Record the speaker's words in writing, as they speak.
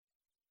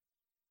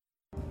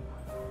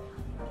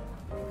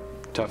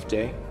Tough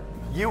day?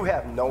 You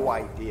have no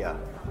idea.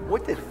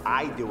 What did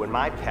I do in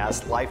my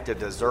past life to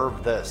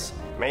deserve this?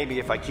 Maybe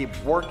if I keep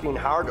working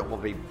hard, it will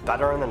be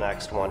better in the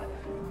next one.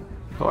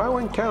 Oh, I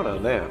wouldn't count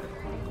on that.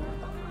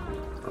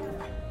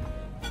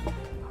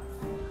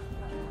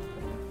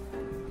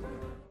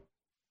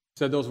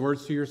 Said those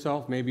words to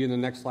yourself, maybe in the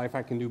next life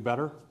I can do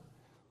better?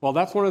 Well,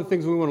 that's one of the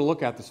things we want to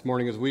look at this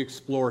morning as we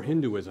explore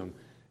Hinduism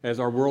as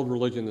our world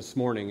religion this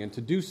morning. And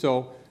to do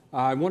so,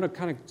 I want to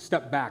kind of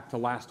step back to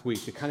last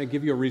week to kind of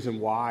give you a reason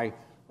why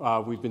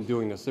we've been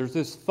doing this. There's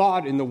this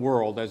thought in the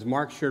world, as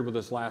Mark shared with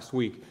us last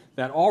week,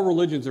 that all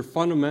religions are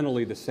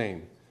fundamentally the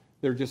same.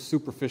 They're just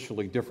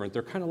superficially different.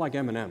 They're kind of like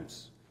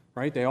M&Ms,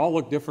 right? They all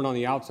look different on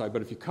the outside,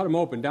 but if you cut them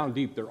open down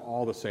deep, they're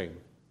all the same.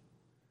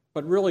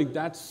 But really,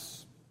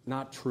 that's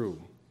not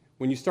true.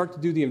 When you start to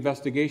do the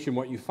investigation,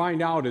 what you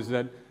find out is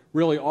that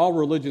really all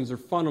religions are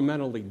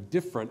fundamentally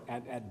different,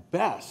 at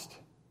best,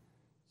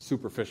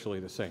 superficially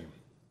the same.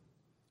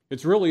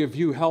 It's really a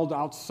view held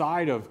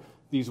outside of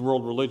these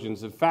world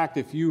religions. In fact,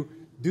 if you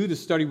do the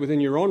study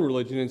within your own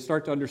religion and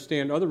start to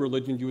understand other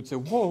religions, you would say,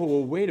 whoa,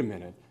 wait a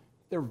minute.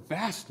 They're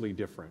vastly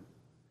different.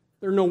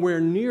 They're nowhere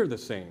near the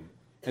same.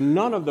 And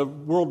none of the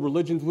world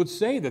religions would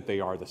say that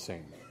they are the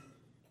same.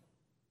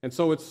 And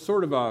so it's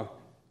sort of a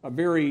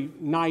very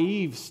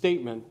naive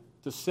statement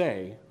to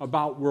say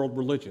about world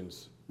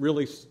religions,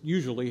 really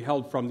usually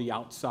held from the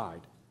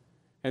outside.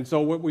 And so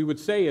what we would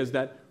say is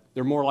that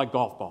they're more like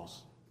golf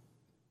balls.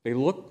 They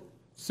look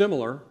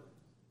similar,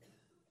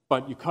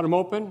 but you cut them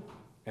open,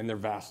 and they're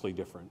vastly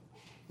different.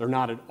 They're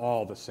not at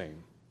all the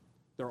same.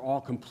 They're all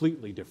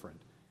completely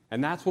different.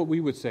 And that's what we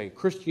would say.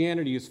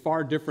 Christianity is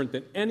far different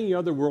than any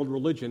other world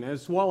religion,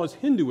 as well as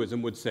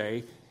Hinduism would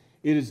say.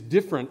 It is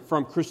different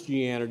from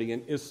Christianity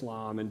and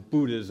Islam and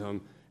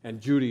Buddhism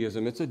and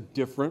Judaism. It's a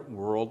different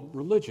world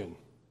religion.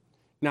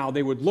 Now,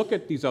 they would look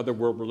at these other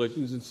world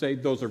religions and say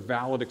those are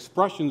valid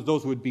expressions.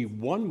 Those would be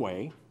one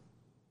way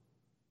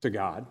to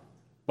God.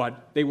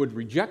 But they would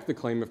reject the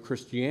claim of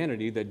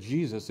Christianity that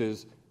Jesus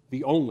is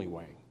the only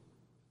way.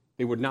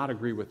 They would not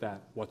agree with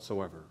that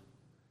whatsoever.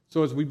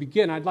 So as we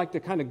begin, I'd like to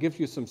kind of give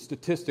you some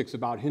statistics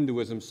about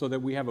Hinduism so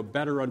that we have a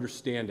better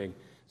understanding,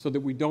 so that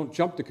we don't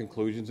jump to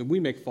conclusions and we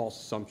make false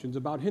assumptions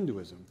about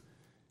Hinduism.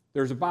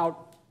 There's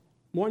about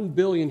 1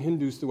 billion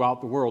Hindus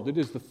throughout the world. It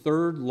is the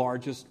third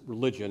largest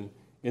religion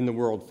in the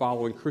world,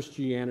 following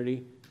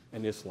Christianity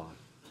and Islam.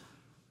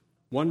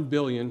 1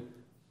 billion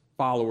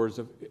followers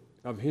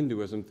of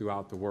Hinduism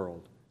throughout the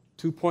world.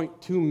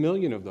 2.2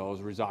 million of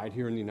those reside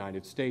here in the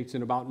United States,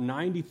 and about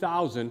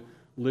 90,000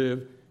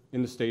 live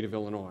in the state of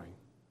Illinois.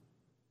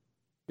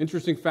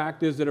 Interesting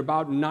fact is that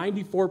about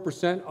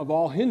 94% of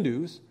all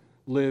Hindus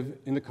live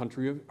in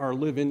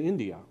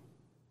India.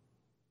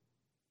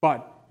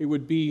 But it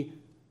would be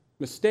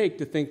a mistake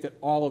to think that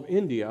all of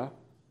India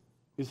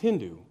is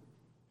Hindu.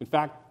 In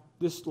fact,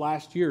 this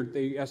last year,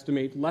 they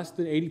estimate less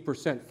than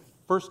 80%,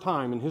 first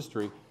time in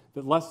history,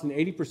 that less than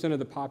 80% of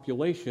the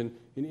population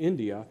in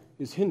India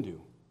is Hindu.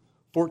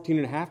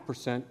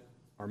 14.5%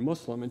 are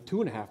Muslim, and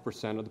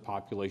 2.5% of the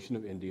population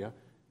of India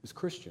is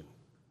Christian.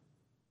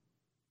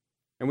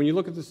 And when you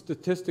look at the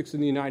statistics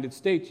in the United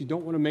States, you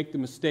don't want to make the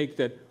mistake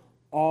that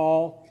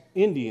all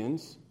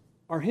Indians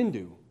are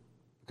Hindu,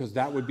 because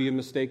that would be a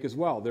mistake as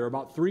well. There are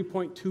about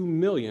 3.2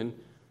 million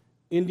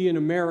Indian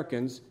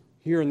Americans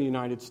here in the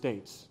United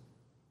States.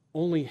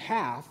 Only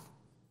half,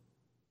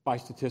 by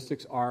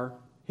statistics, are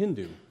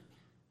Hindu.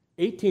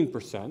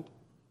 18%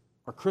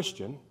 are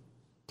Christian,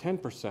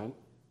 10%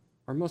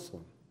 are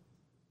Muslim.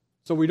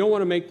 So we don't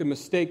want to make the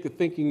mistake of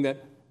thinking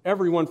that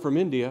everyone from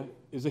India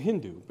is a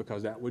Hindu,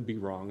 because that would be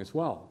wrong as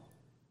well.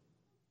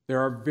 There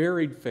are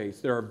varied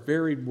faiths, there are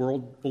varied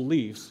world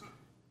beliefs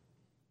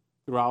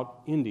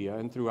throughout India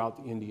and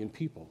throughout the Indian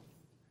people.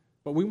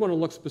 But we want to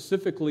look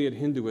specifically at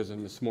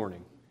Hinduism this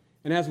morning.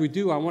 And as we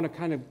do, I want to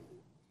kind of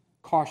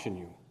caution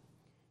you,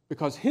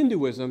 because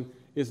Hinduism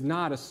is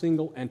not a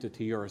single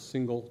entity or a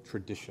single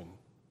tradition.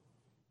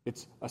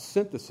 It's a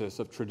synthesis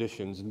of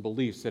traditions and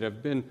beliefs that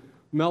have been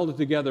melded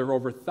together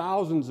over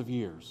thousands of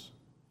years.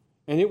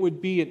 And it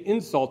would be an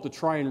insult to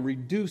try and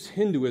reduce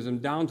Hinduism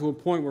down to a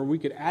point where we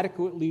could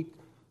adequately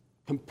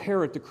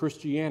compare it to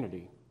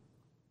Christianity.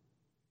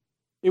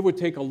 It would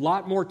take a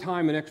lot more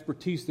time and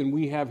expertise than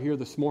we have here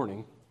this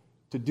morning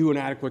to do an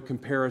adequate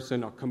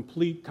comparison, a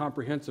complete,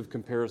 comprehensive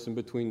comparison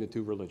between the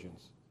two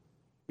religions.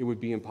 It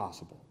would be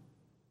impossible.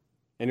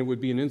 And it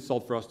would be an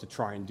insult for us to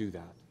try and do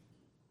that.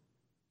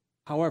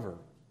 However,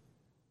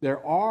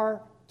 there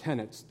are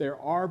tenets, there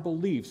are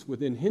beliefs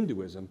within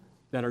Hinduism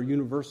that are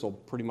universal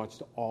pretty much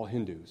to all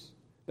Hindus,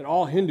 that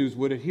all Hindus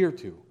would adhere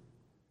to.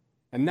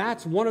 And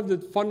that's one of the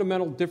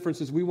fundamental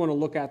differences we want to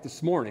look at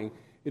this morning.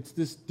 It's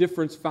this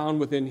difference found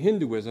within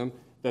Hinduism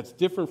that's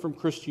different from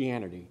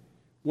Christianity.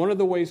 One of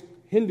the ways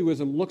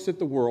Hinduism looks at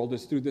the world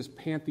is through this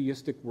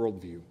pantheistic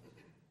worldview.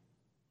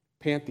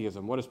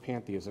 Pantheism, what is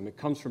pantheism? It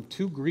comes from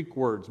two Greek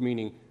words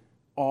meaning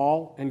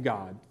all and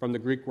God, from the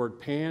Greek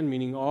word pan,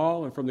 meaning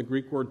all, and from the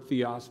Greek word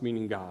theos,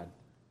 meaning God.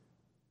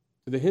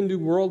 To the Hindu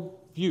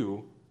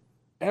worldview,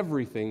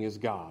 everything is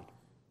God.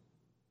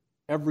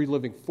 every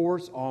living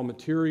force, all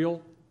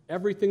material,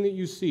 everything that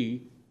you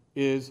see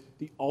is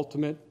the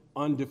ultimate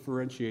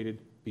undifferentiated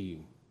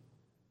being.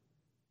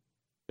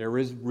 There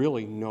is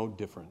really no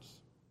difference.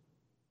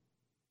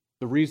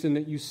 The reason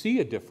that you see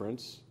a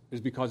difference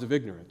is because of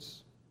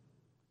ignorance.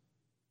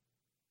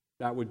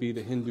 That would be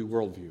the Hindu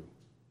worldview.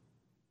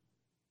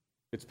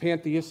 It's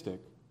pantheistic,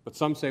 but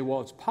some say,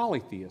 well, it's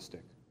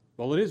polytheistic.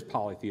 Well, it is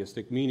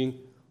polytheistic, meaning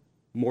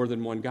more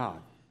than one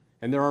God.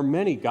 And there are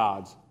many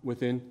gods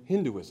within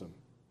Hinduism.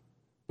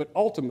 But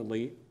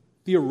ultimately,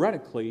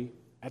 theoretically,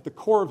 at the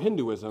core of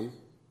Hinduism,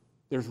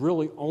 there's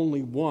really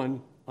only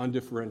one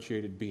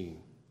undifferentiated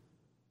being.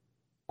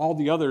 All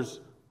the others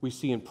we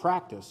see in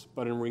practice,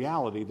 but in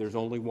reality, there's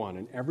only one.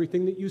 And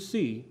everything that you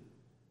see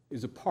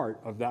is a part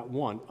of that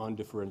one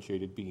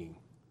undifferentiated being.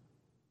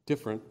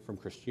 Different from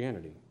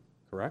Christianity,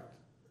 correct?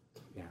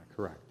 Yeah,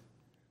 correct.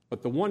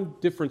 But the one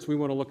difference we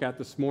want to look at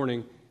this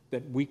morning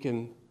that we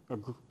can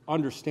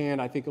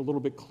understand, I think, a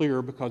little bit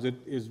clearer, because it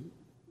is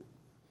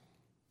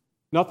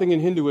nothing in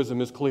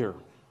Hinduism is clear.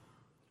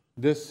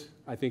 This,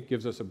 I think,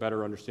 gives us a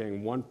better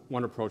understanding,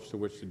 one approach to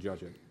which to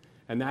judge it.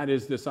 And that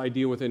is this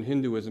idea within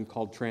Hinduism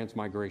called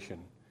transmigration.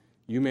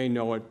 You may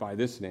know it by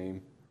this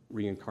name,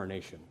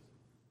 reincarnation.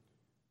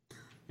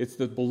 It's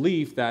the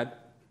belief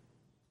that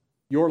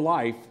your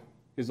life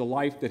is a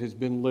life that has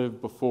been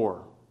lived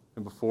before,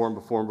 and before, and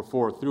before, and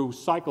before. Through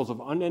cycles of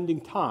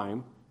unending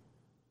time,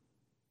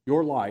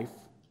 your life,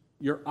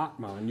 your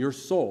Atman, your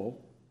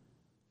soul,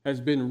 has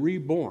been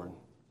reborn,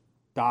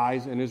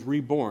 dies and is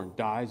reborn,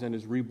 dies and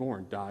is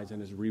reborn, dies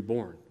and is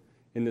reborn,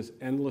 in this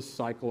endless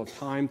cycle of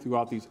time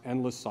throughout these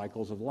endless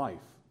cycles of life.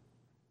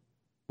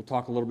 We'll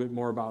talk a little bit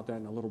more about that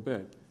in a little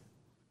bit.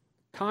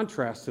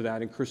 Contrast to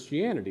that in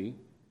Christianity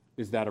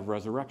is that of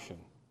resurrection,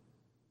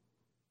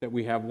 that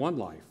we have one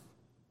life.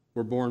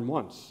 We're born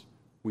once,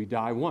 we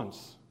die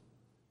once,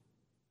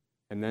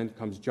 and then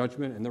comes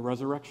judgment and the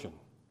resurrection.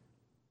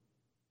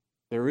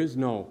 There is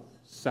no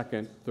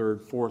second,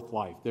 third, fourth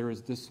life. There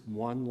is this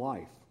one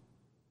life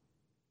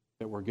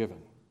that we're given.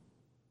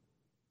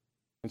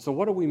 And so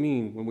what do we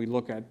mean when we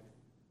look at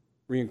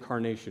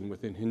reincarnation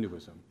within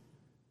Hinduism?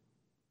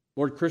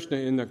 Lord Krishna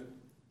in the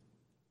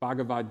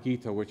Bhagavad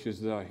Gita, which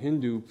is the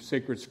Hindu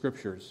sacred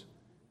scriptures,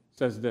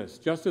 says this: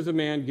 just as a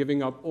man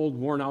giving up old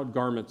worn-out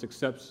garments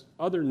accepts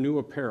other new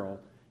apparel,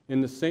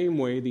 in the same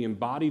way the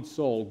embodied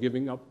soul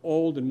giving up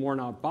old and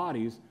worn-out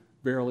bodies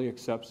verily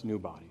accepts new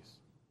bodies.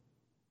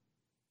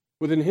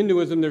 Within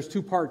Hinduism, there's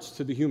two parts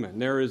to the human.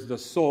 There is the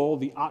soul,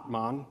 the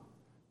Atman,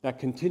 that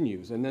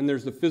continues. And then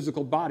there's the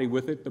physical body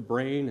with it, the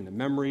brain and the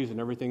memories and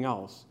everything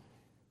else.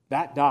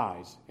 That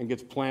dies and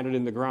gets planted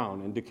in the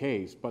ground and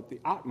decays. But the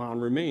Atman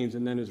remains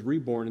and then is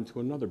reborn into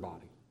another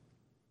body.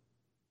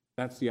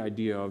 That's the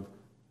idea of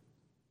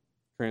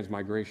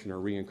transmigration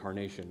or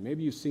reincarnation.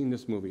 Maybe you've seen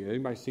this movie.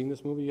 Anybody seen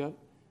this movie yet?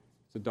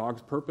 It's A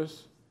Dog's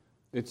Purpose.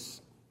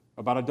 It's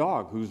about a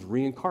dog who's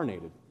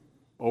reincarnated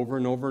over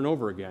and over and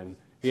over again.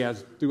 He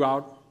has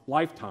throughout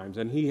lifetimes,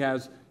 and he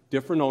has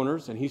different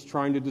owners, and he's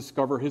trying to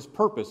discover his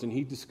purpose. And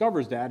he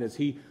discovers that as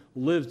he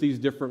lives these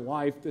different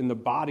lives in the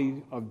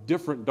body of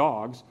different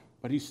dogs,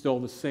 but he's still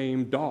the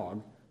same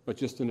dog, but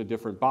just in a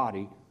different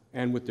body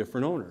and with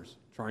different owners,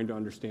 trying to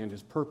understand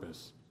his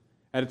purpose.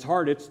 At its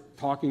heart, it's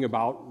talking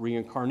about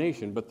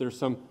reincarnation, but there's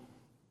some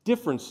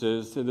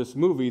differences to this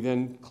movie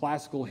than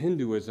classical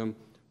Hinduism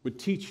would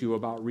teach you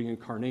about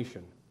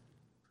reincarnation.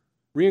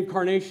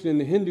 Reincarnation in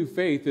the Hindu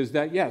faith is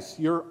that, yes,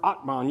 your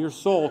Atman, your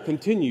soul,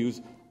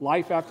 continues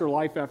life after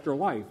life after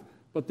life.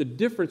 But the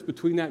difference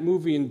between that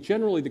movie and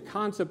generally the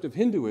concept of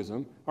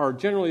Hinduism, or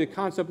generally the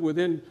concept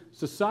within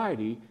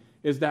society,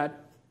 is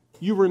that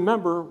you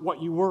remember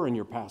what you were in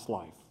your past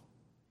life.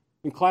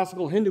 In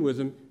classical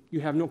Hinduism, you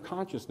have no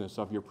consciousness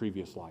of your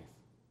previous life.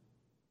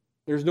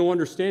 There's no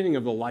understanding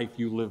of the life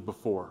you lived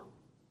before.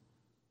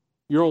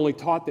 You're only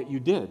taught that you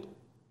did.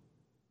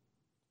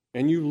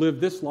 And you live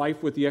this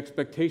life with the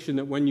expectation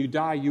that when you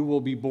die, you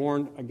will be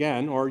born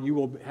again, or you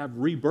will have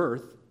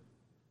rebirth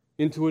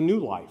into a new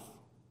life.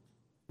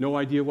 No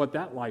idea what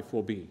that life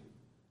will be.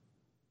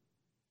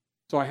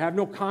 So I have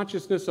no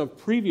consciousness of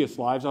previous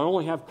lives. I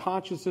only have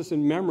consciousness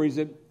and memories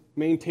that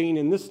maintain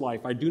in this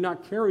life. I do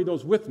not carry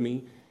those with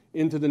me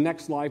into the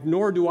next life,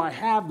 nor do I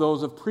have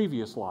those of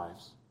previous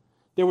lives.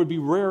 There would be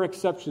rare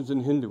exceptions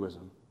in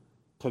Hinduism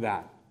to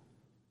that.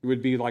 It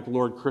would be like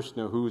Lord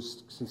Krishna,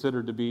 who's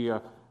considered to be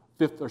a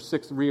fifth or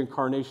sixth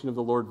reincarnation of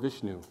the Lord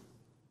Vishnu.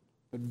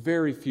 But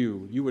very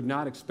few. You would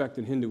not expect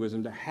in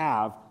Hinduism to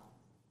have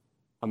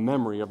a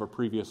memory of a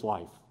previous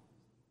life,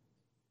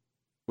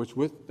 which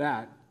with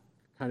that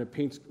kind of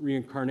paints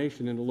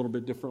reincarnation in a little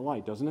bit different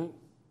light, doesn't it?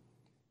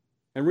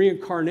 And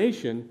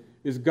reincarnation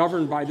is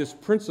governed by this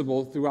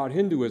principle throughout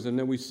Hinduism,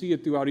 and we see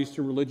it throughout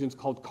Eastern religions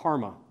called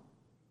karma.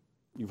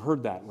 You've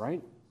heard that,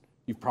 right?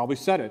 You've probably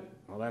said it.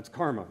 Well, that's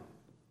karma.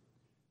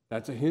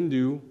 That's a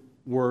Hindu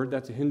word,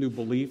 that's a Hindu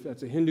belief,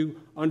 that's a Hindu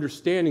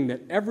understanding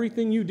that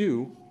everything you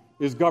do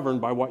is governed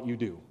by what you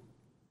do.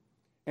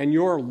 And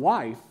your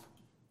life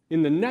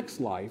in the next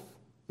life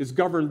is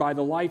governed by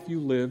the life you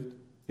lived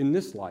in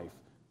this life.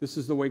 This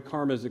is the way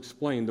karma is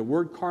explained. The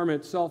word karma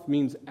itself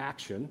means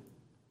action.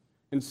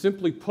 And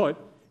simply put,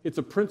 it's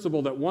a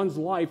principle that one's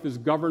life is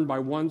governed by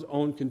one's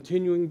own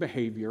continuing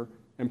behavior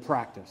and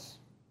practice.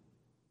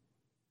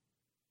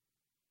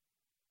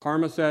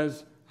 Karma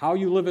says how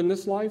you live in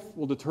this life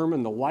will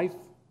determine the life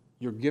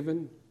you're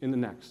given in the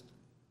next.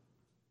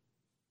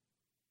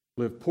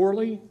 Live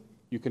poorly,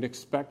 you can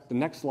expect the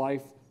next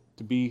life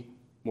to be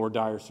more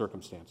dire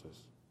circumstances.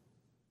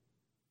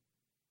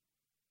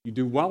 You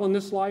do well in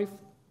this life,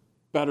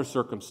 better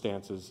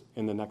circumstances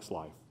in the next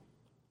life.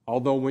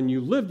 Although when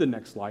you live the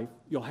next life,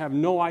 you'll have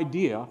no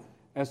idea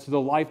as to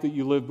the life that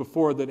you lived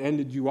before that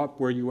ended you up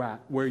where you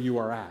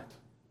are at.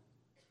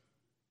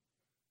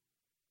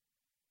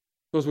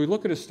 So as we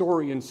look at a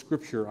story in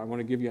Scripture, I want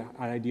to give you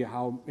an idea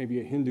how maybe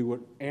a Hindu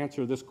would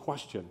answer this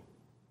question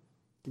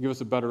to give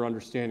us a better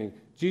understanding.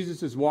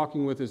 Jesus is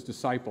walking with his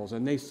disciples,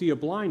 and they see a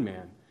blind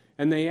man,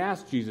 and they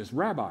ask Jesus,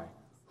 "Rabbi,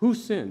 who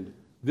sinned,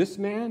 this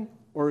man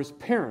or his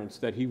parents,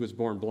 that he was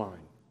born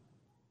blind?"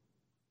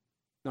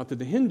 Now, to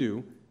the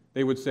Hindu,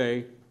 they would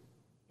say,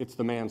 it's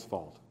the man's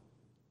fault.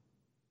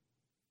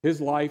 His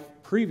life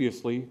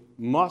previously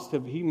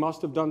he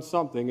must have done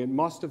something. It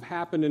must have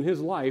happened in his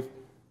life,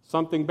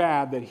 something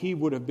bad, that he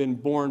would have been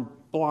born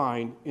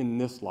blind in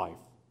this life.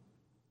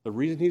 The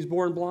reason he's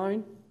born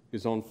blind,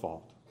 his own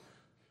fault.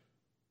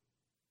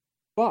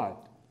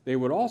 But they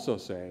would also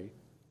say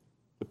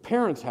the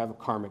parents have a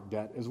karmic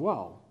debt as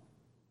well.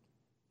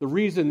 The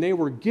reason they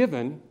were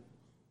given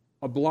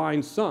a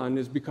blind son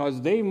is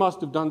because they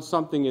must have done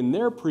something in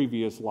their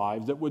previous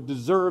lives that would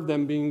deserve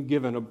them being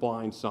given a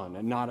blind son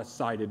and not a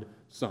sighted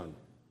son.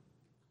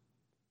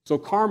 So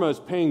karma is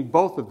paying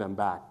both of them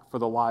back for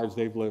the lives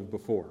they've lived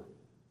before.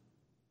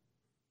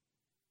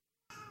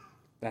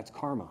 That's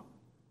karma.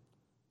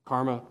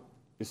 Karma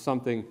is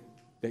something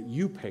that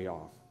you pay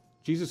off.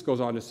 Jesus goes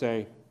on to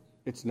say,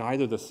 it's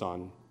neither the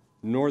son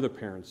nor the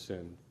parents'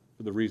 sin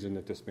for the reason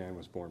that this man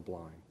was born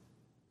blind.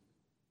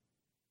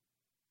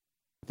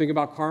 The thing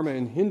about karma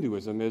in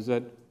Hinduism is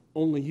that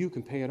only you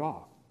can pay it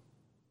off.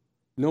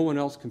 No one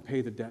else can pay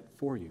the debt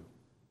for you.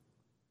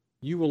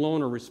 You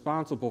alone are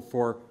responsible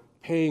for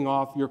paying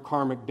off your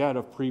karmic debt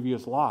of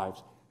previous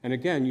lives. And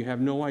again, you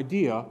have no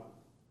idea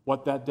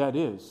what that debt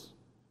is.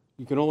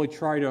 You can only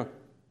try to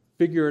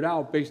figure it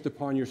out based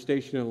upon your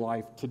station in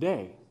life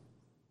today.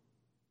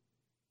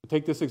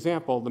 Take this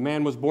example. The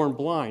man was born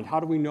blind. How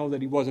do we know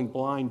that he wasn't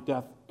blind,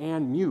 deaf,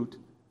 and mute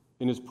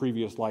in his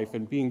previous life?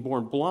 And being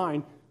born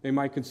blind, they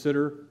might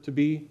consider to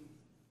be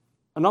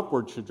an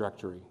upward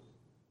trajectory.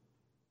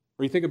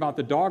 Or you think about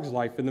the dog's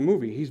life in the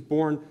movie. He's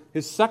born,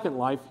 his second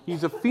life,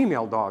 he's a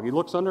female dog. He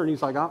looks under and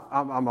he's like,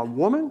 I'm a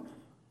woman?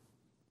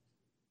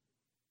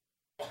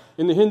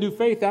 In the Hindu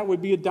faith, that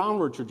would be a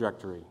downward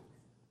trajectory.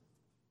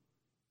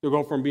 You'll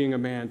go from being a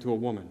man to a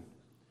woman.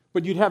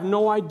 But you'd have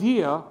no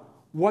idea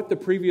what the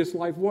previous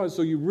life was,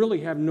 so you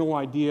really have no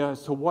idea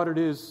as to what it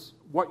is,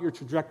 what your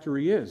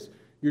trajectory is.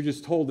 You're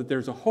just told that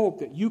there's a hope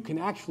that you can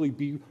actually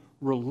be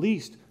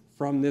released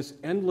from this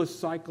endless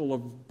cycle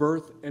of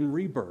birth and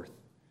rebirth.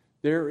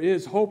 There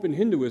is hope in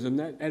Hinduism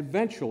that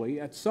eventually,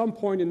 at some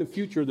point in the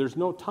future, there's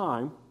no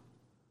time,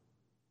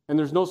 and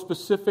there's no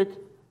specific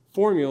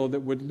formula that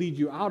would lead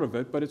you out of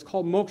it, but it's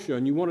called moksha,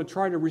 and you want to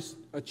try to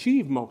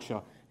achieve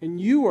moksha, and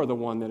you are the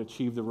one that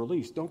achieved the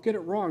release. Don't get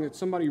it wrong that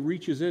somebody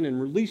reaches in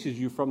and releases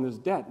you from this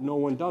debt. No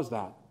one does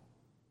that.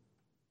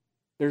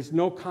 There's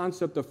no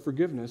concept of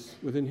forgiveness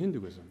within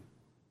Hinduism.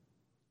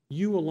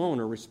 You alone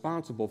are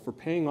responsible for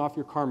paying off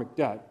your karmic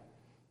debt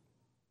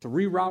to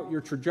reroute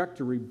your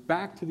trajectory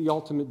back to the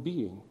ultimate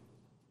being,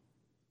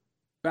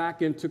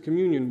 back into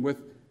communion with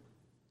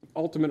the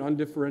ultimate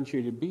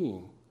undifferentiated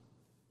being.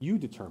 You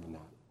determine that.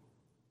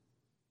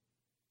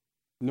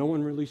 No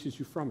one releases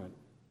you from it.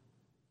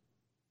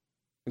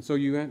 And so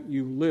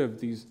you live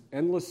these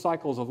endless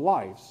cycles of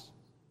lives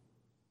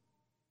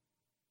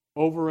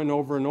over and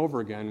over and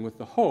over again with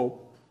the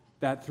hope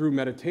that through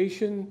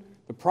meditation,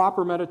 the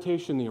proper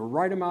meditation, the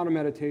right amount of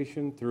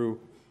meditation, through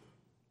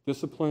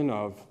discipline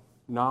of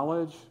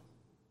knowledge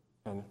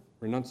and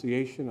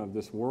renunciation of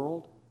this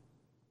world,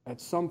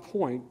 at some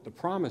point, the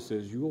promise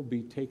is you will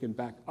be taken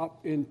back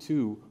up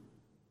into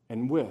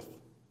and with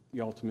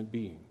the ultimate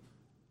being.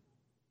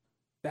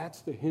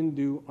 That's the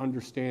Hindu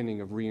understanding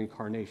of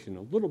reincarnation,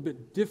 a little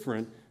bit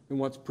different than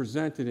what's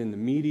presented in the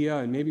media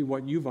and maybe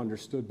what you've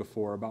understood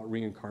before about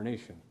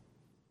reincarnation.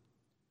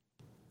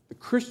 The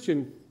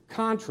Christian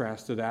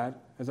contrast to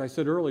that, as I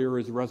said earlier,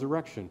 is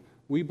resurrection.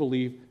 We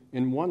believe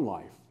in one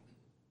life.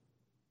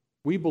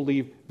 We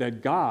believe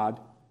that God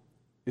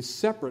is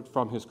separate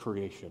from his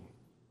creation.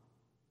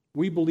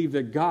 We believe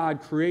that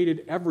God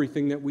created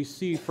everything that we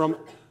see from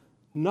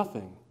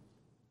nothing.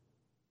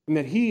 And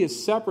that he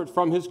is separate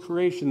from his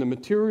creation, the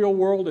material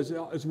world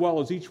as well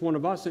as each one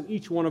of us, and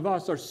each one of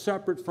us are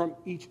separate from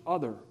each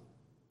other.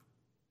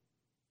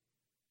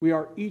 We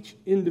are each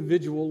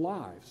individual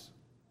lives.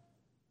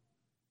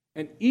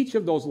 And each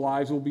of those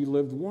lives will be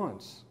lived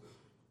once.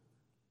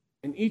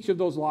 And each of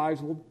those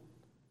lives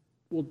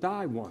will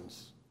die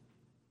once.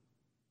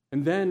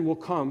 And then will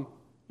come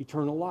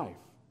eternal life.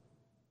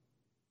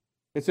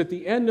 It's at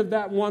the end of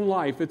that one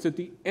life. It's at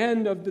the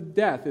end of the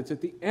death. It's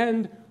at the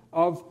end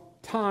of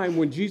time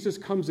when Jesus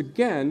comes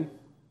again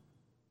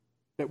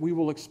that we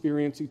will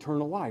experience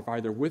eternal life,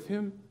 either with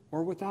him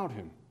or without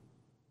him.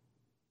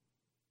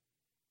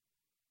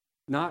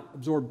 Not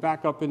absorbed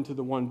back up into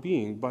the one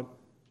being, but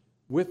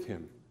with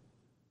him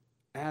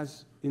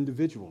as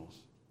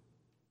individuals,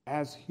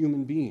 as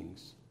human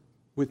beings,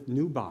 with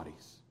new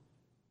bodies,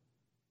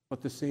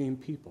 but the same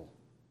people.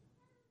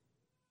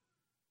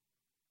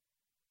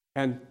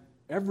 And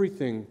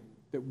everything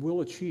that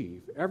we'll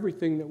achieve,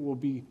 everything that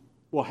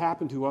will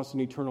happen to us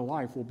in eternal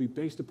life will be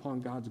based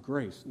upon God's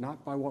grace,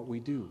 not by what we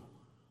do.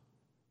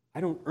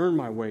 I don't earn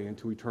my way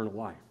into eternal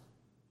life.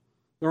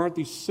 There aren't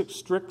these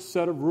strict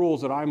set of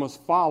rules that I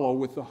must follow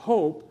with the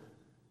hope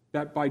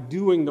that by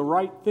doing the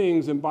right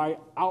things and by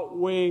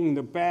outweighing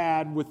the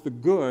bad with the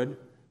good,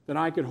 that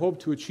I could hope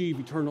to achieve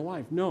eternal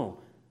life. No,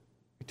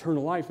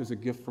 eternal life is a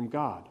gift from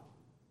God.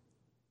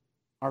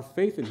 Our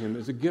faith in him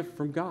is a gift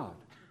from God.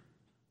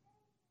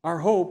 Our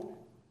hope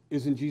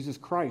is in Jesus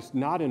Christ,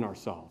 not in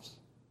ourselves.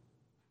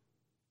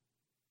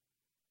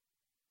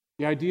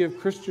 The idea of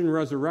Christian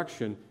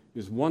resurrection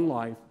is one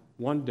life,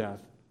 one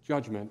death,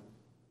 judgment,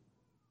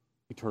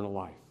 eternal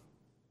life.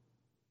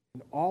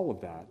 And all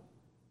of that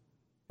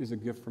is a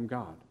gift from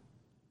God.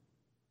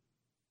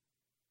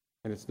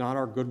 And it's not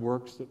our good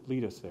works that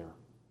lead us there.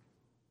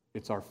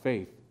 It's our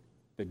faith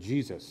that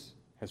Jesus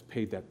has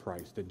paid that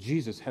price, that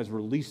Jesus has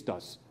released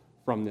us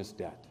from this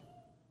debt,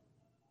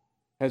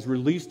 has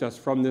released us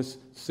from this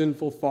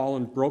sinful,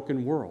 fallen,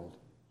 broken world.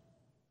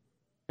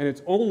 And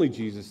it's only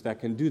Jesus that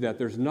can do that.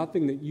 There's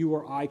nothing that you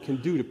or I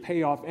can do to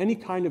pay off any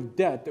kind of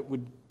debt that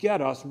would get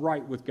us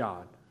right with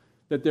God.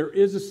 That there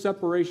is a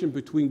separation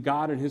between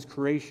God and his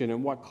creation,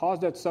 and what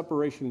caused that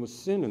separation was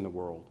sin in the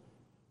world.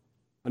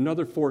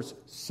 Another force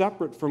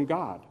separate from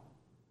God.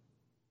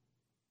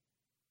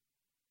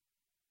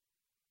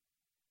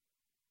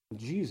 And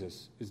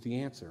Jesus is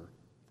the answer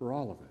for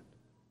all of it.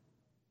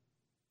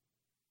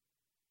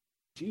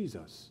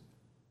 Jesus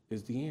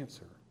is the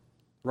answer.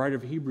 The writer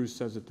of Hebrews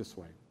says it this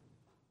way.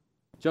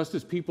 Just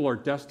as people are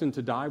destined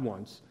to die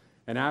once,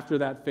 and after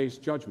that face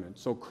judgment,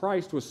 so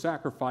Christ was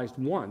sacrificed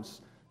once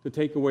to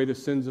take away the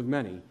sins of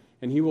many,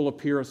 and he will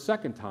appear a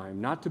second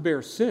time, not to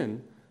bear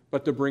sin,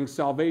 but to bring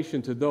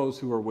salvation to those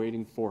who are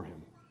waiting for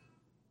him.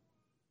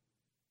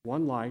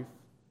 One life,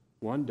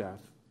 one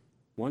death,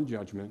 one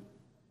judgment,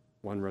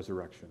 one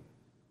resurrection.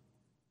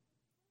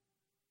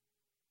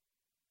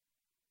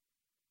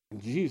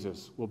 And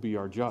Jesus will be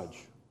our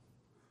judge,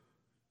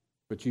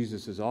 but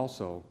Jesus is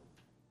also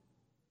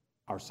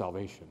our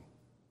salvation.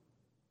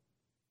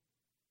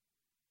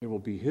 It will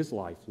be his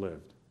life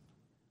lived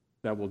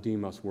that will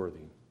deem us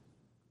worthy.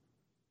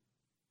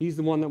 He's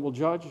the one that will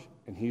judge,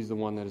 and he's the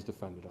one that has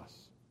defended us.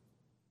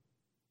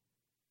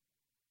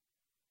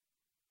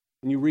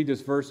 And you read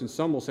this verse, and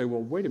some will say,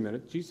 well, wait a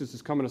minute, Jesus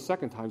is coming a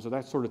second time, so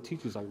that sort of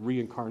teaches like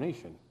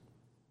reincarnation,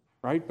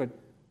 right? But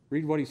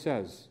read what he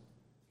says.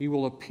 He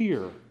will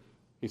appear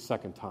a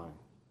second time.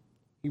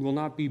 He will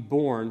not be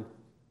born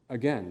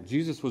again.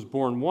 Jesus was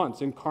born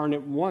once,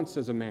 incarnate once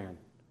as a man,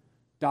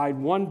 died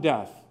one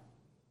death,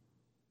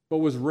 but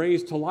was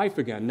raised to life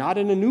again, not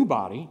in a new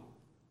body,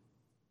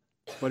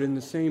 but in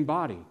the same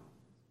body,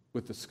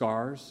 with the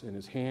scars in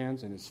his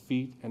hands and his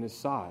feet and his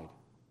side.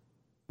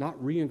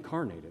 Not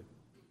reincarnated,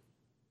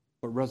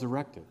 but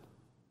resurrected.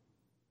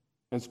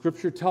 And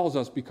Scripture tells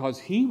us because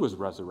he was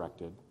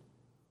resurrected,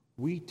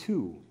 we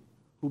too,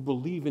 who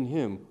believe in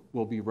him,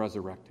 will be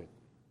resurrected.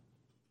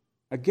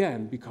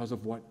 Again, because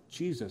of what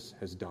Jesus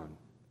has done,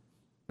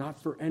 not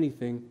for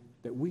anything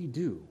that we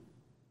do.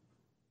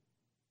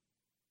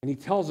 And he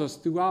tells us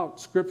throughout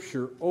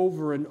Scripture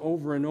over and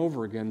over and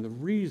over again, the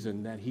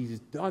reason that he's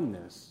done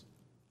this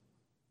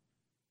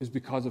is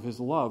because of his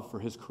love for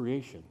his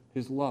creation,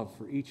 his love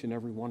for each and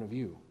every one of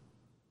you.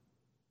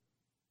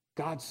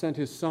 God sent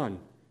his Son,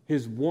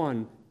 his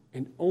one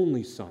and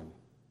only Son,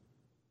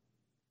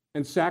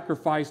 and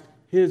sacrificed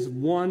his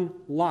one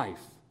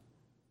life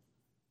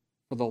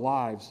for the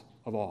lives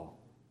of all.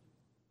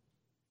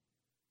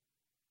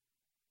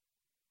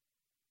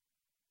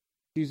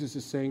 Jesus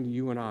is saying to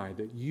you and I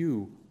that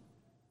you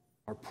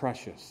are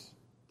precious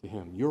to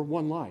him. Your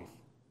one life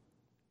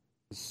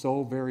is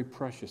so very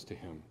precious to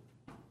him.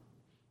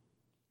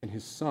 And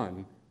his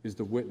Son is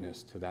the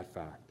witness to that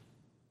fact.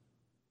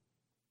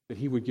 That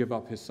he would give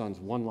up his Son's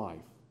one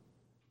life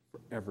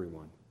for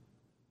everyone.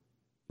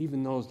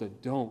 Even those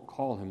that don't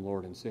call him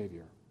Lord and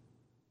Savior.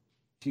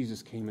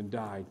 Jesus came and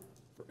died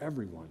for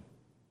everyone.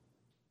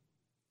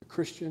 The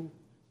Christian,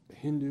 the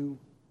Hindu,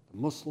 the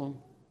Muslim,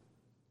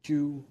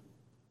 Jew,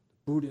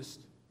 the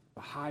Buddhist,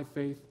 the high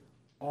faith,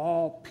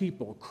 all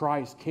people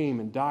Christ came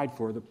and died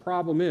for. The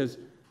problem is,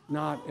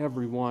 not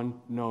everyone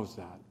knows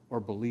that or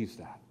believes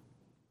that.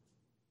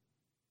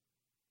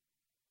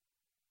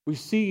 We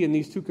see in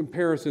these two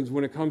comparisons,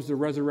 when it comes to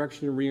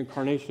resurrection and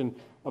reincarnation,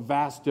 a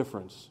vast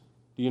difference.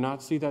 Do you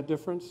not see that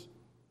difference?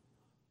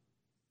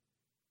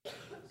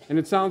 And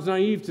it sounds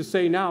naive to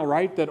say now,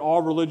 right, that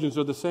all religions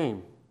are the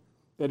same.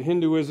 that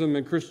Hinduism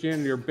and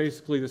Christianity are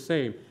basically the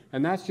same.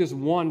 And that's just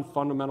one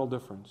fundamental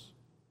difference.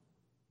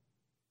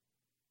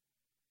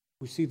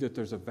 We see that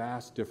there's a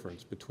vast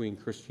difference between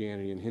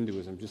Christianity and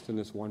Hinduism just in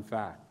this one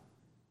fact.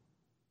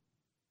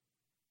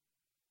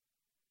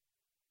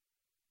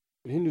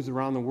 But Hindus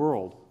around the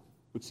world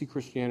would see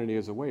Christianity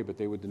as a way, but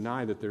they would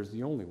deny that there's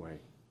the only way.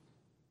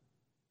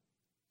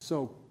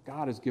 So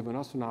God has given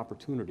us an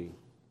opportunity.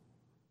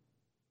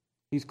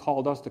 He's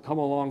called us to come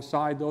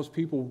alongside those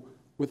people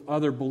with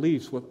other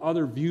beliefs, with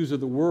other views of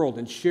the world,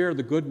 and share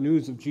the good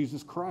news of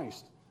Jesus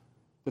Christ,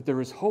 that there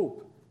is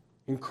hope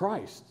in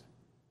Christ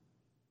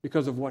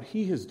because of what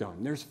He has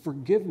done. There's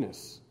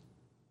forgiveness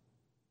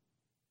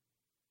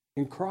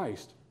in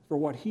Christ for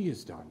what He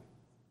has done.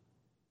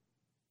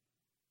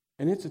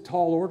 And it's a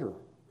tall order.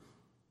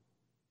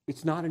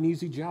 It's not an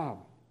easy job.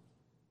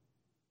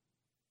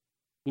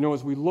 You know,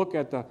 as we look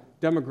at the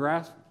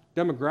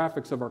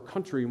demographics of our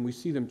country and we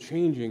see them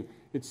changing,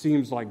 it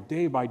seems like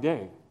day by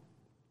day.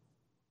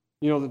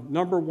 You know, the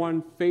number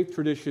one faith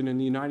tradition in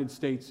the United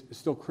States is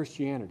still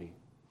Christianity.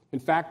 In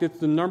fact, it's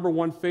the number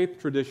one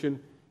faith tradition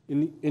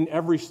in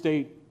every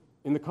state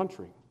in the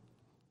country.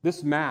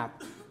 This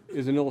map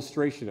is an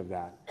illustration of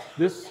that.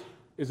 This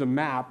is a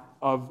map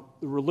of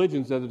the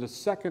religions that are the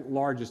second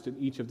largest in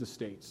each of the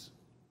states.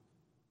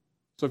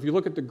 So if you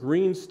look at the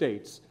green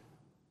states,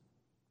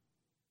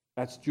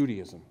 that's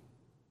Judaism.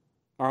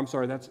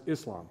 That's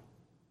Islam.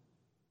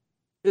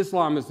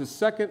 Islam is the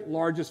second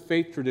largest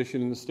faith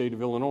tradition in the state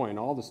of Illinois, and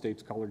all the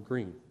states colored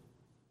green.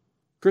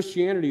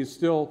 Christianity is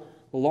still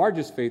the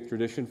largest faith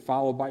tradition,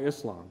 followed by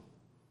Islam.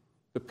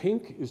 The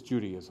pink is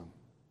Judaism.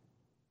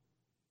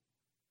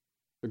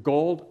 The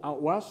gold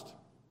out west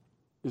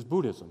is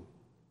Buddhism.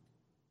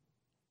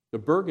 The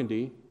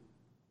burgundy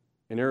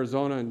in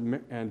Arizona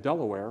and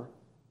Delaware,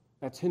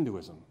 that's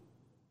Hinduism.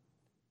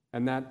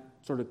 And that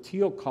sort of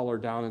teal color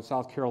down in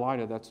South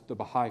Carolina, that's the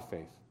Baha'i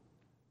faith,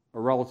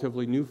 a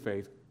relatively new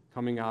faith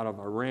coming out of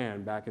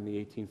Iran back in the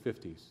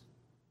 1850s.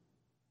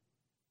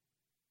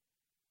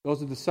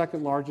 Those are the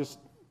second largest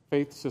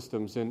faith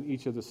systems in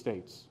each of the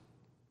states.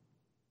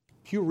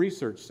 Pew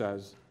Research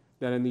says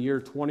that in the year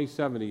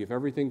 2070, if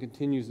everything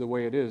continues the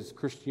way it is,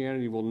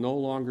 Christianity will no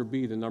longer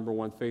be the number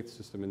one faith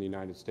system in the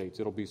United States.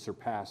 It'll be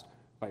surpassed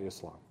by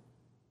Islam.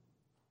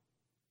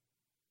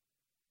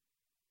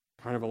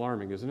 Kind of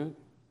alarming, isn't it?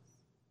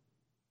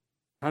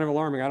 Kind of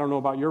alarming. I don't know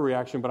about your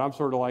reaction, but I'm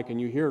sort of like,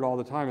 and you hear it all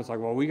the time, it's like,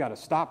 well, we got to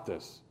stop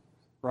this,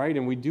 right?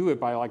 And we do it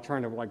by like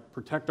trying to like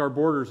protect our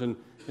borders and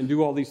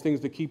do all these things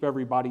to keep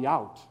everybody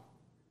out.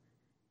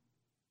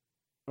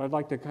 But I'd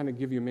like to kind of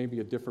give you maybe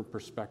a different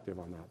perspective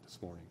on that this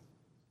morning.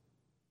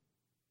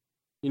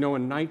 You know,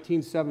 in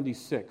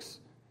 1976,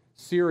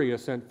 Syria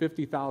sent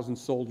 50,000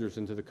 soldiers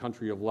into the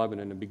country of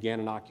Lebanon and began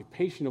an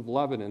occupation of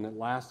Lebanon that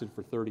lasted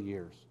for 30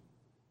 years.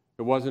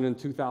 It wasn't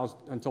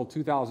until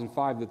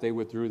 2005 that they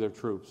withdrew their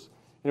troops.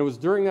 And it was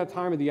during that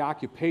time of the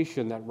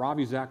occupation that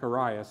Ravi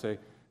Zacharias, a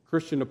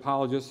Christian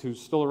apologist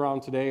who's still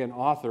around today, an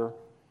author,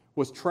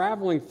 was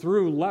traveling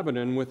through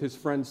Lebanon with his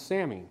friend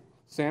Sammy.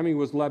 Sammy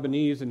was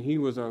Lebanese, and he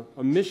was a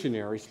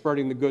missionary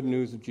spreading the good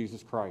news of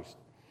Jesus Christ.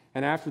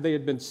 And after they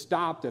had been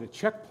stopped at a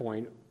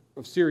checkpoint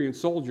of Syrian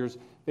soldiers,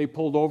 they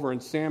pulled over,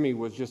 and Sammy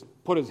was just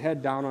put his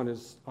head down on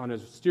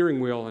his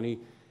steering wheel, and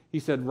he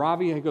said,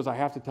 Ravi, he goes, I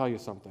have to tell you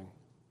something.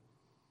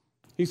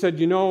 He said,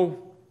 you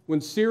know,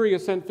 when Syria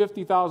sent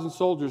 50,000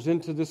 soldiers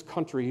into this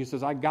country, he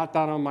says, I got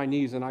down on my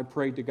knees and I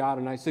prayed to God,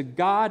 and I said,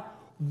 God,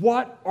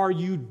 what are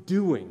you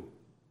doing?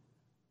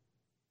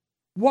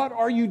 What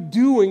are you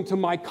doing to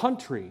my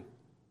country?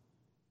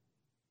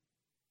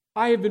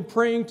 I have been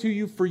praying to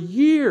you for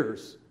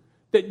years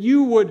that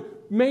you would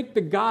make the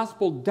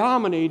gospel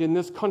dominate in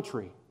this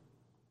country.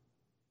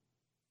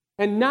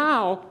 And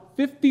now,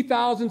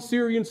 50,000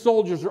 Syrian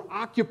soldiers are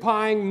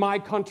occupying my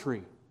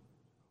country.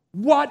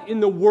 What in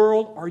the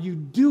world are you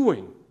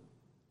doing?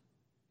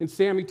 And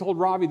Sammy told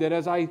Ravi that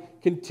as I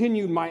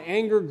continued, my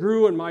anger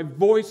grew and my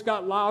voice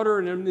got louder.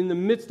 And in the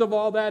midst of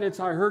all that,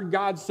 I heard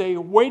God say,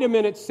 wait a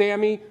minute,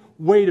 Sammy,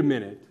 wait a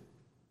minute.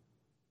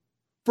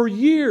 For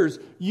years,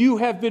 you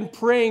have been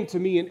praying to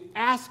me and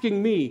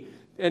asking me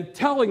and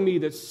telling me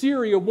that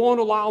Syria won't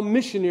allow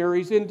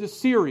missionaries into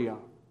Syria.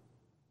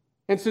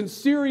 And since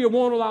Syria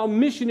won't allow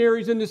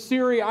missionaries into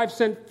Syria, I've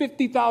sent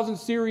 50,000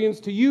 Syrians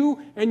to you,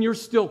 and you're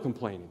still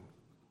complaining.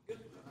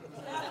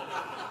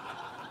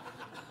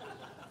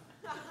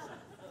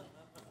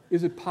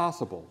 Is it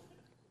possible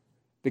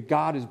that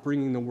God is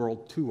bringing the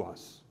world to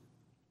us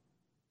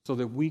so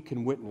that we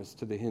can witness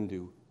to the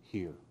Hindu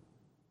here?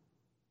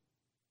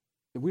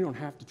 That we don't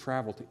have to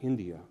travel to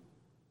India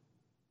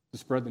to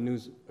spread the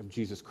news of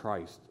Jesus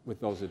Christ with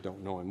those that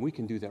don't know Him. We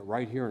can do that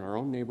right here in our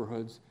own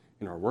neighborhoods,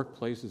 in our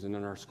workplaces, and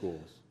in our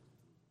schools.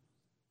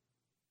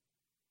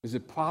 Is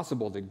it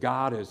possible that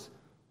God is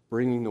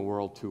bringing the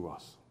world to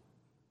us?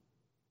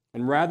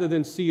 And rather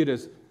than see it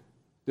as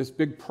this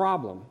big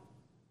problem,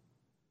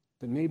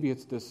 then maybe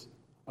it's this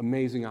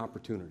amazing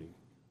opportunity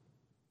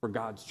for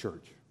God's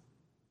church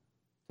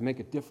to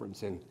make a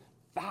difference in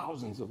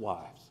thousands of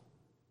lives.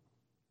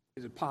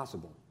 Is it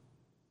possible?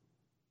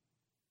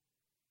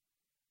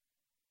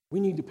 We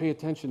need to pay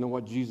attention to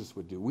what Jesus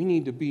would do. We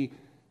need to be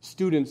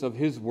students of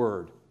his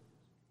word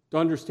to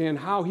understand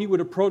how he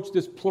would approach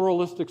this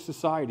pluralistic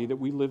society that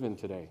we live in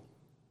today.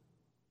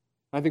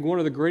 I think one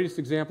of the greatest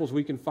examples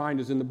we can find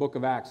is in the book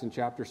of Acts in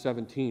chapter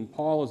 17.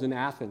 Paul is in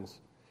Athens,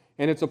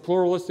 and it's a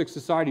pluralistic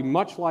society,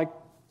 much like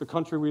the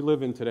country we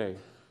live in today.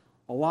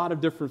 A lot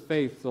of different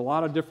faiths, a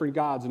lot of different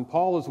gods, and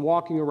Paul is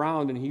walking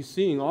around and he's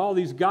seeing all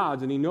these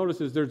gods, and he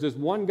notices there's this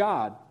one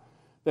God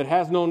that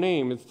has no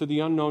name. It's to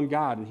the unknown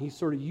God, and he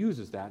sort of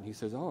uses that, and he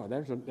says, oh,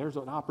 there's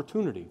an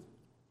opportunity.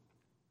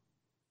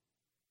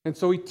 And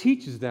so he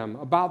teaches them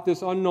about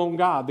this unknown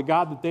God, the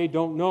God that they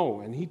don't know.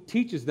 And he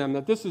teaches them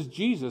that this is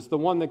Jesus, the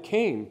one that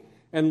came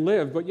and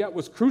lived, but yet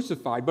was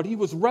crucified. But he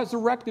was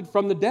resurrected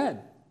from the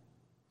dead.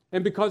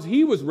 And because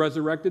he was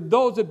resurrected,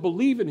 those that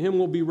believe in him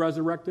will be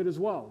resurrected as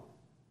well.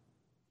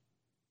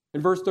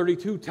 And verse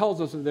 32 tells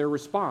us of their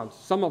response.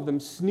 Some of them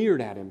sneered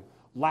at him,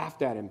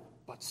 laughed at him,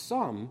 but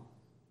some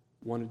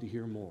wanted to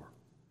hear more.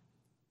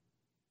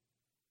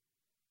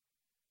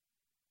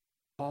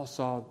 Paul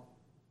saw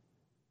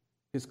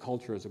his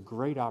culture as a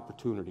great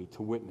opportunity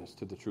to witness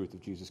to the truth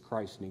of Jesus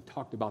Christ, and he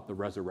talked about the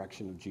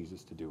resurrection of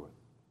Jesus to do it.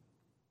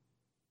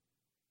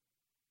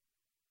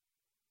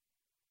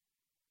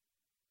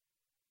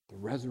 The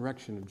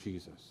resurrection of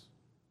Jesus,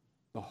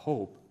 the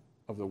hope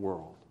of the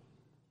world.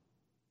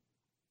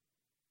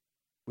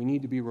 We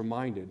need to be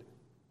reminded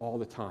all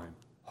the time.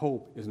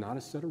 Hope is not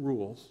a set of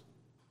rules.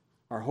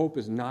 Our hope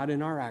is not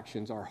in our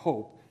actions. Our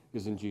hope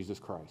is in Jesus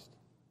Christ.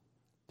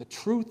 The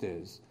truth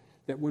is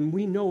that when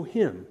we know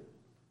him,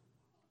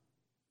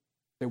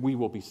 that we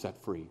will be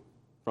set free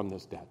from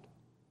this debt,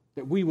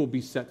 that we will be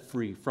set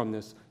free from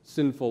this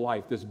sinful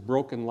life, this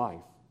broken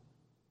life.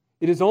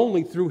 It is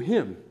only through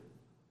him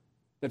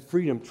that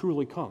freedom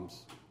truly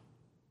comes.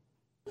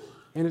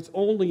 And it's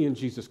only in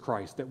Jesus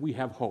Christ that we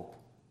have hope.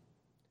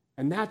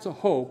 And that's a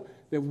hope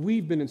that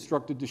we've been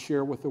instructed to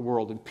share with the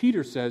world. And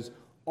Peter says,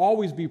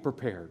 always be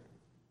prepared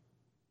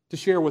to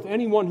share with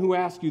anyone who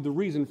asks you the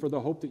reason for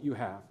the hope that you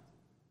have.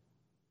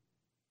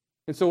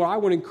 And so I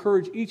would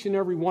encourage each and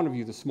every one of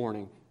you this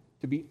morning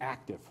to be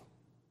active.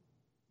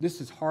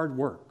 This is hard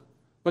work,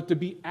 but to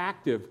be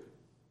active,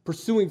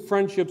 pursuing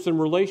friendships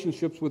and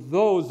relationships with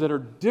those that are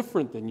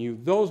different than you,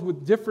 those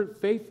with different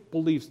faith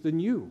beliefs than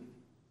you,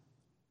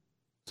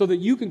 so that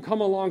you can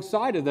come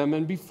alongside of them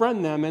and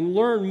befriend them and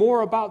learn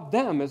more about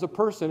them as a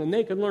person, and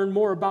they can learn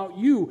more about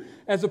you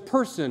as a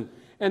person.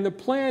 And the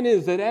plan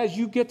is that as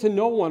you get to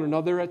know one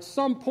another, at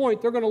some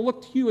point they're going to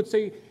look to you and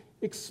say,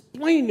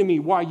 explain to me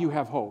why you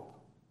have hope.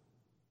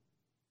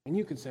 And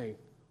you can say,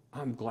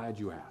 I'm glad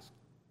you asked.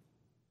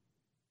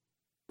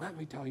 Let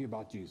me tell you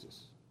about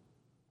Jesus.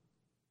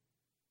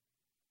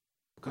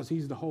 Because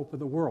he's the hope of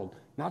the world,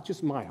 not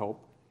just my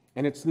hope.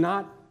 And it's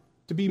not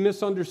to be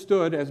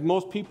misunderstood, as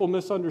most people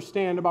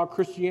misunderstand about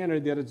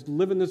Christianity, that it's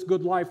living this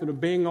good life and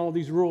obeying all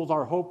these rules.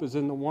 Our hope is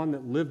in the one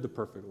that lived the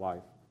perfect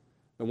life,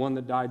 the one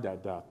that died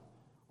that death.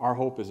 Our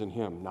hope is in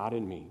him, not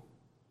in me.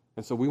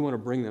 And so we want to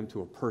bring them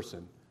to a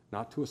person,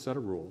 not to a set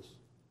of rules.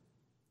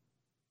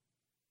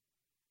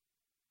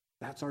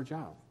 That's our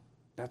job.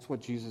 That's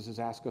what Jesus has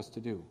asked us to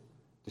do,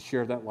 to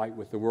share that light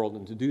with the world.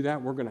 And to do that,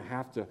 we're going to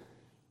have to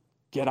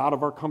get out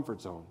of our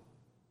comfort zone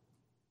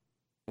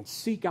and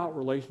seek out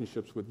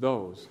relationships with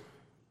those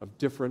of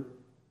different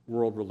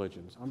world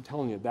religions. I'm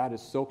telling you, that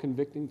is so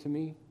convicting to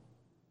me,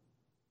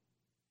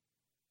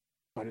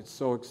 but it's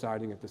so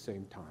exciting at the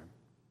same time.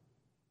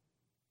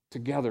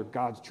 Together,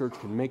 God's church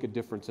can make a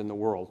difference in the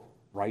world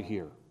right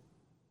here.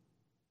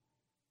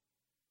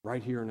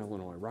 Right here in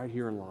Illinois, right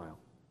here in Lisle,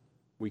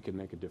 we can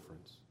make a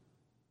difference.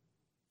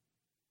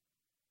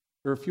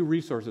 There are a few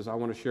resources I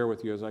want to share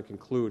with you as I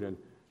conclude, and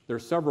there are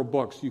several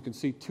books. You can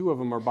see two of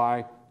them are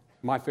by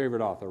my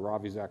favorite author,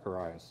 Ravi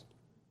Zacharias.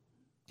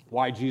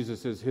 Why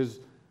Jesus is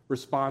his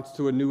response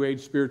to a New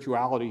Age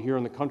spirituality here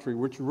in the country,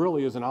 which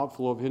really is an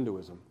outflow of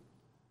Hinduism.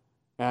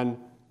 And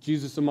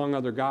Jesus Among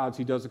Other Gods,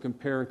 he does a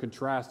compare and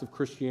contrast of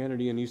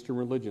Christianity and Eastern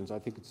religions. I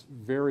think it's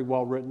very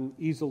well written,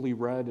 easily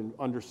read and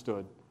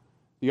understood.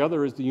 The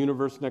other is The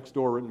Universe Next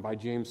Door, written by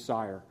James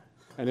Sire.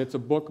 And it's a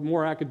book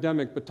more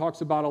academic, but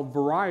talks about a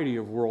variety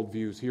of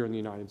worldviews here in the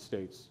United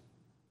States.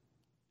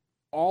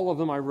 All of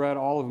them I read,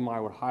 all of them I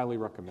would highly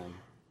recommend.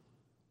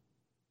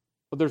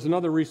 But there's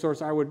another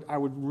resource I would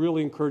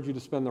really encourage you to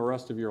spend the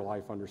rest of your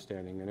life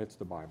understanding, and it's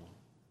the Bible.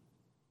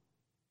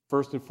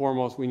 First and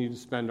foremost, we need to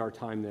spend our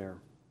time there,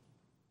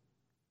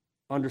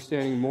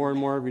 understanding more and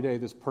more every day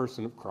this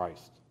person of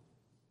Christ,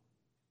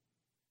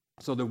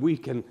 so that we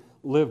can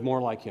live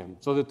more like him,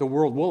 so that the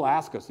world will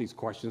ask us these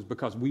questions,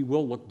 because we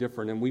will look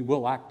different and we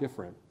will act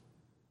different.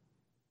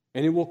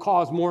 And it will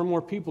cause more and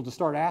more people to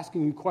start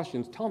asking you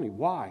questions. Tell me,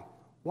 why?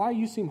 Why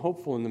you seem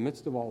hopeful in the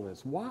midst of all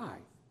this? Why?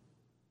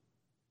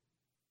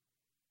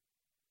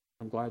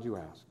 I'm glad you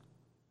asked.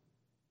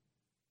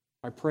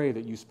 I pray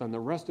that you spend the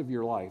rest of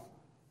your life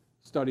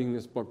studying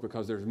this book,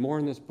 because there's more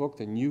in this book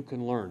than you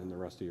can learn in the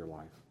rest of your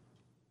life,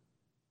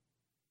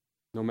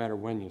 no matter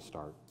when you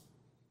start.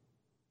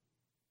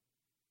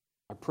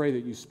 I pray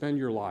that you spend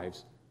your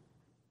lives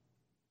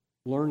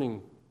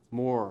learning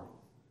more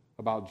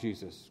about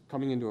Jesus,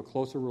 coming into a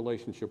closer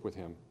relationship with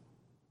him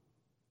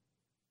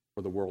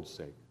for the world's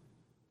sake.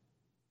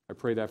 I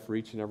pray that for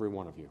each and every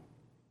one of you.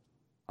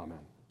 Amen.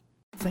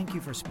 Thank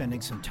you for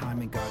spending some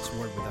time in God's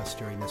Word with us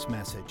during this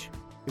message.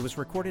 It was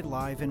recorded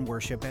live in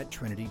worship at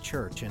Trinity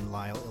Church in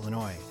Lisle,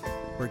 Illinois,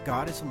 where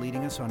God is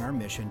leading us on our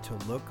mission to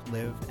look,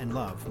 live, and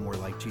love more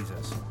like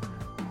Jesus.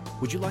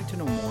 Would you like to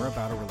know more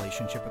about a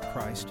relationship with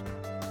Christ?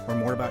 Or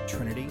more about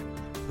Trinity,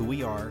 who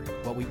we are,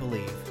 what we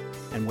believe,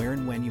 and where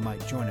and when you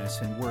might join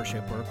us in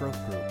worship or a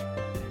growth group?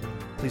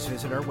 Please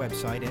visit our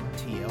website at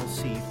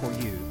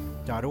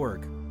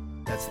tlc4u.org.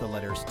 That's the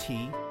letters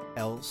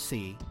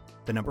TLC,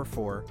 the number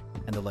 4,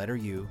 and the letter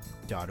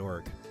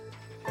U.org.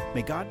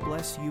 May God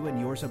bless you and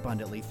yours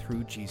abundantly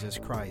through Jesus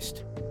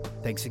Christ.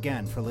 Thanks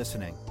again for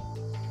listening.